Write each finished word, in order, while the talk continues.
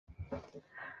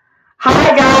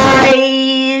Hi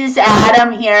guys,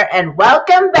 Adam here, and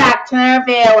welcome back to another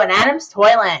video in Adam's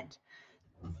Toyland.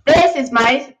 This is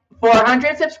my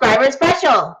 400 subscriber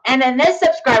special, and in this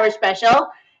subscriber special,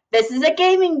 this is a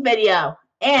gaming video.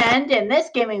 And in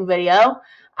this gaming video,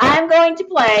 I'm going to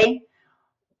play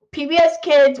PBS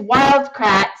Kids Wild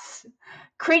Kratts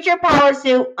Creature Power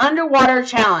Suit Underwater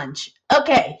Challenge.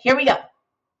 Okay, here we go.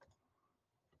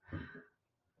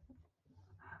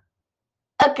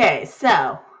 Okay,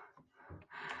 so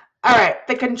alright,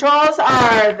 the controls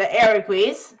are the arrow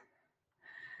keys.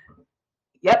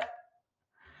 Yep.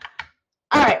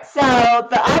 Alright, so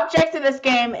the object of this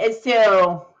game is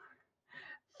to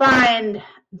find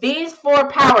these 4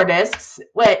 power discs,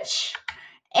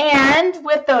 and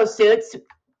with those suits,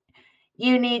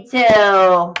 you need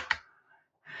to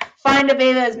find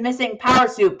Aveda's missing power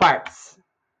suit parts.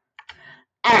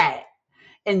 Alright,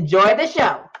 enjoy the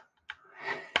show.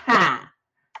 Ha.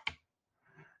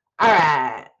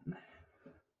 Alright.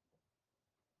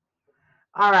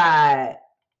 Alright.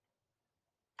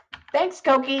 Thanks,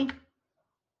 Koki.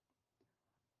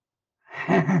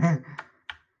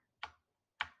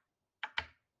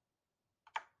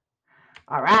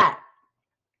 Alright.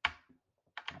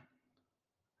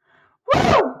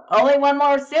 Woo! Only one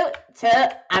more suit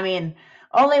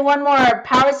only one more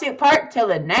power suit part till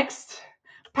the next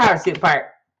power suit part.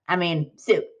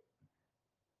 Suit.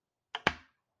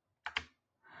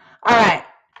 Alright.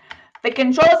 The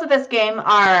controls of this game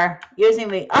are using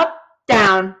the up,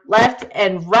 down, left,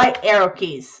 and right arrow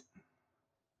keys.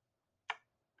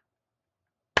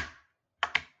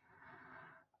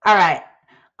 Alright.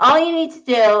 All you need to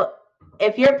do,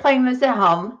 if you're playing this at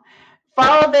home,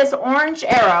 follow this orange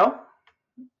arrow.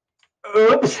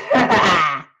 Oops.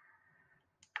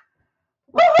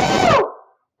 Woohoo!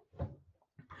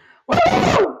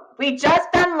 Woohoo! We just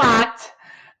unlocked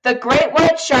the Great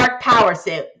White Shark Power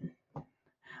Suit.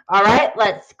 Alright,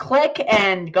 let's click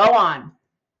and go on.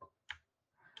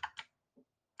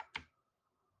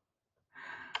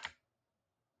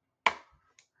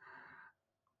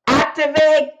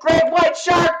 Activate Great White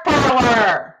Shark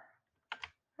Power!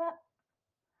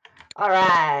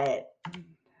 Alright.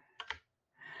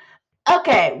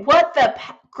 Okay, what the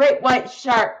Great White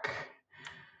Shark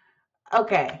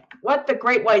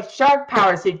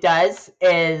Power Suit does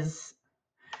is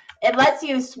it lets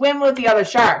you swim with the other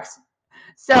sharks.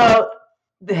 So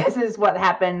this is what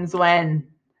happens when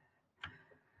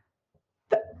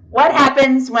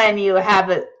you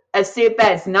have a suit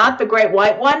that's not the Great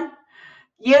White one.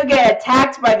 You get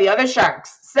attacked by the other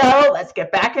sharks. So let's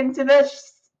get back into the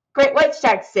Great White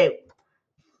Shark suit.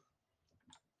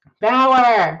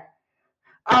 Power.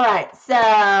 Alright,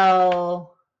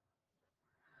 so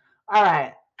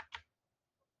alright.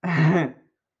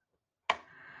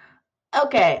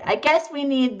 Okay, I guess we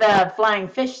need the flying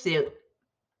fish suit.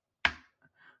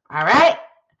 Alright.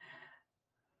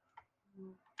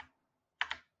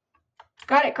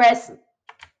 Got it, Chris.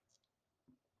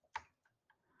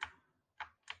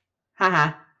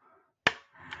 Haha.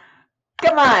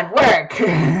 Come on, work.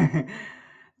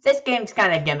 This game's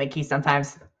kind of gimmicky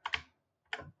sometimes.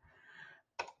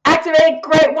 Activate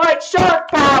Great White Shark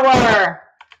Power!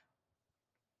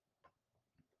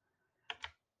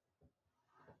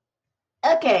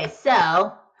 Okay,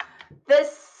 so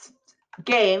this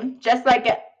game, just like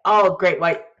all Great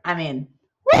White, woo!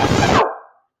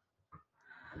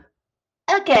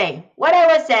 Okay, what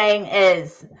I was saying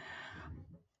is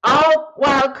all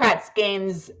Wild Kratts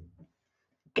games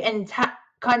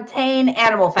contain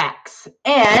animal facts.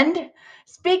 And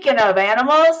speaking of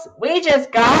animals, we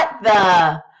just got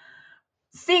the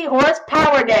Seahorse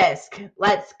Power Disc.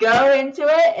 Let's go into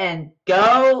it and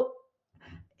go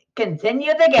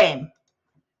continue the game.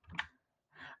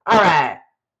 Alright.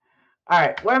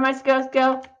 Alright, where are my skills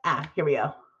go? Here we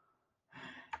go.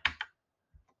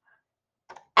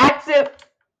 Active.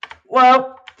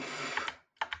 Whoa.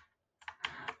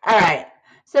 Alright.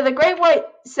 So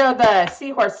the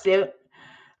seahorse suit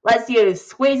lets you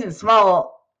squeeze in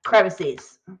small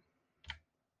crevices.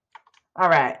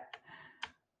 Alright.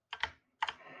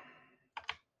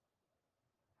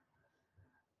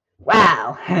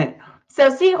 Wow.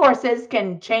 So seahorses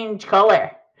can change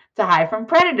color to hide from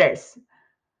predators.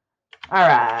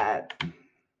 Alright.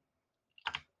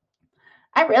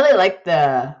 I really like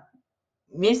the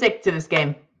music to this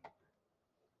game.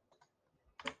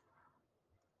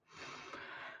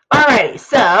 Alrighty,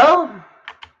 so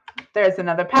there's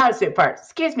another power suit part.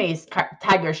 Excuse me,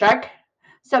 tiger shark.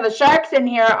 So the sharks in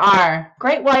here are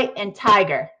great white and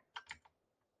tiger.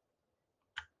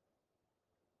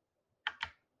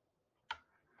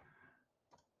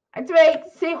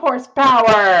 Activate seahorse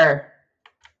power.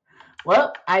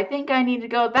 Well, I think I need to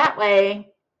go that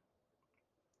way.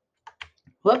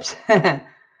 Whoops. All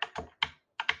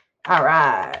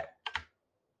right.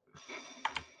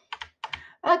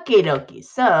 Okie dokie.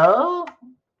 So,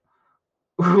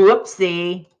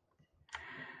 whoopsie.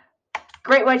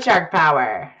 Great white shark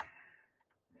power.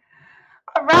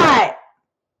 All right.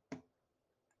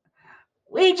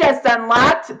 We just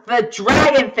unlocked the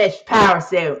dragonfish power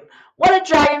suit. What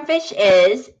a dragonfish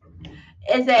is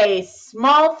a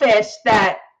small fish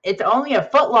that it's only a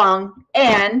foot long,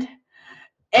 and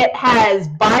it has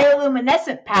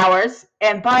bioluminescent powers,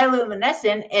 and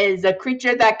bioluminescent is a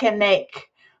creature that can make,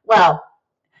 well,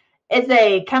 it's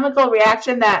a chemical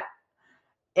reaction that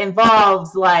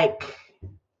involves to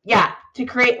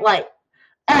create light.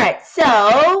 All right,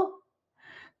 so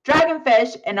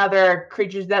dragonfish and other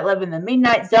creatures that live in the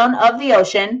midnight zone of the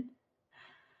ocean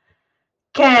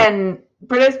can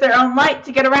produce their own light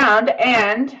to get around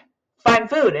and find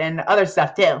food and other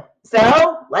stuff too.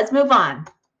 So let's move on.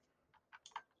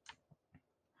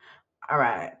 All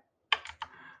right.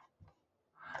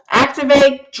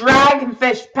 Activate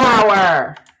dragonfish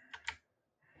power.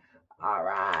 All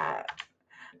right.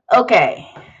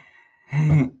 Okay.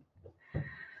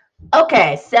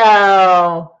 Okay,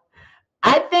 so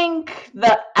I think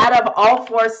out of all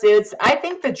 4 suits, I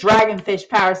think the dragonfish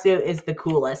power suit is the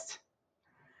coolest.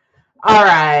 All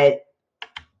right.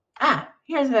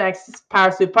 Here's the next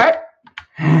power suit part.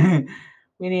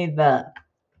 We need the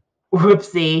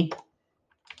whoopsie.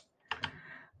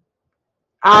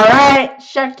 All right,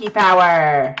 Sharky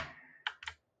power.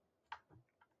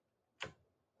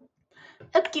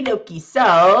 Okie dokie.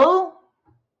 So,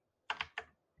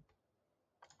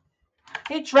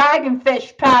 hey,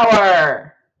 dragonfish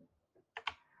power.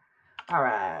 All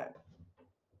right.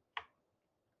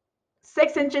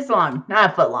 6 inches long,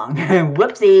 not a foot long.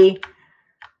 Whoopsie.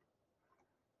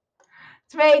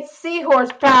 It's made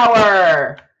seahorse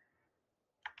power.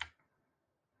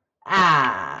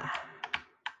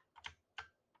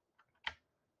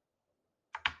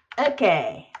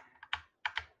 Okay.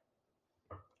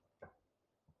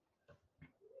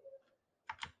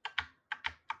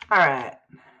 All right.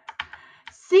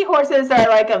 Seahorses are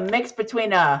like a mix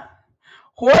between a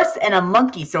horse and a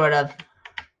monkey, sort of.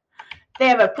 They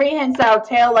have a prehensile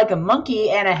tail like a monkey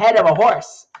and a head of a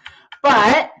horse.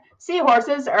 But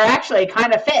seahorses are actually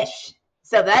kind of fish.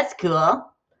 So that's cool.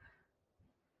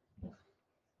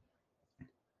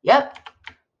 Yep.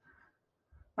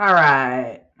 All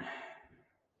right.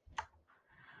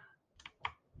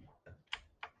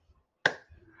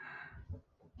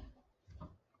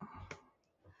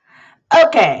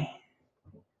 Okay.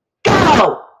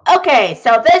 Go! Okay,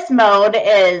 so this mode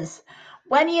is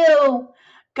when you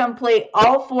complete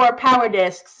all 4 power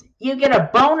discs, you get a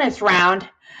bonus round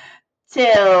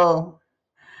to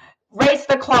race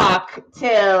the clock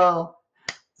so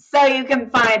you can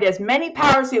find as many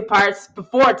power suit parts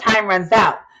before time runs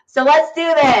out. So let's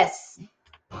do this.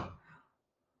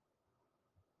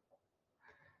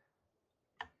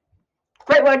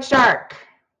 Great white shark.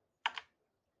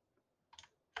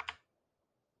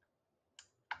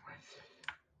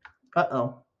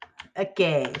 Uh-oh.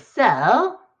 Okay,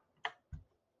 so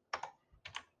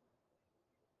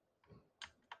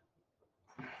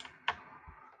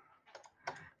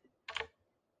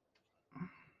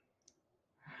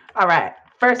all right,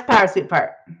 first power suit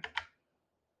part.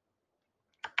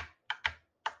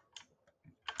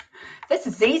 This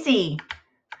is easy.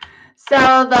 So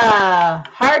the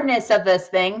hardness of this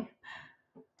thing,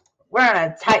 we're on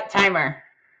a tight timer.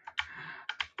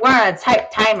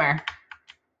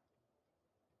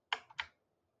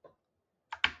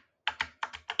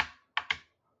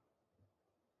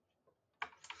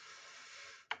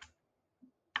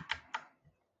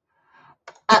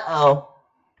 Uh-oh.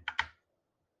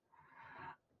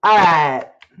 All right.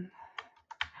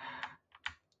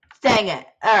 Dang it.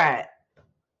 All right.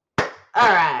 All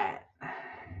right.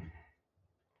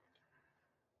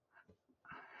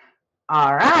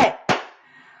 All right.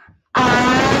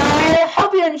 I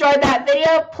hope you enjoyed that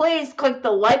video. Please click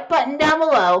the like button down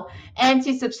below. And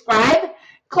to subscribe,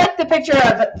 click the picture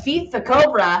of Feet the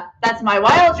Cobra, that's my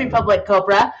Wild Republic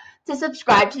Cobra, to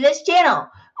subscribe to this channel.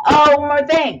 Oh, one more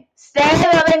thing. Stay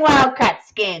loving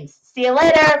Wildcats games. See you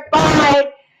later.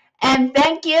 Bye. And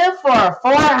thank you for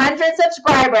 400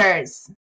 subscribers.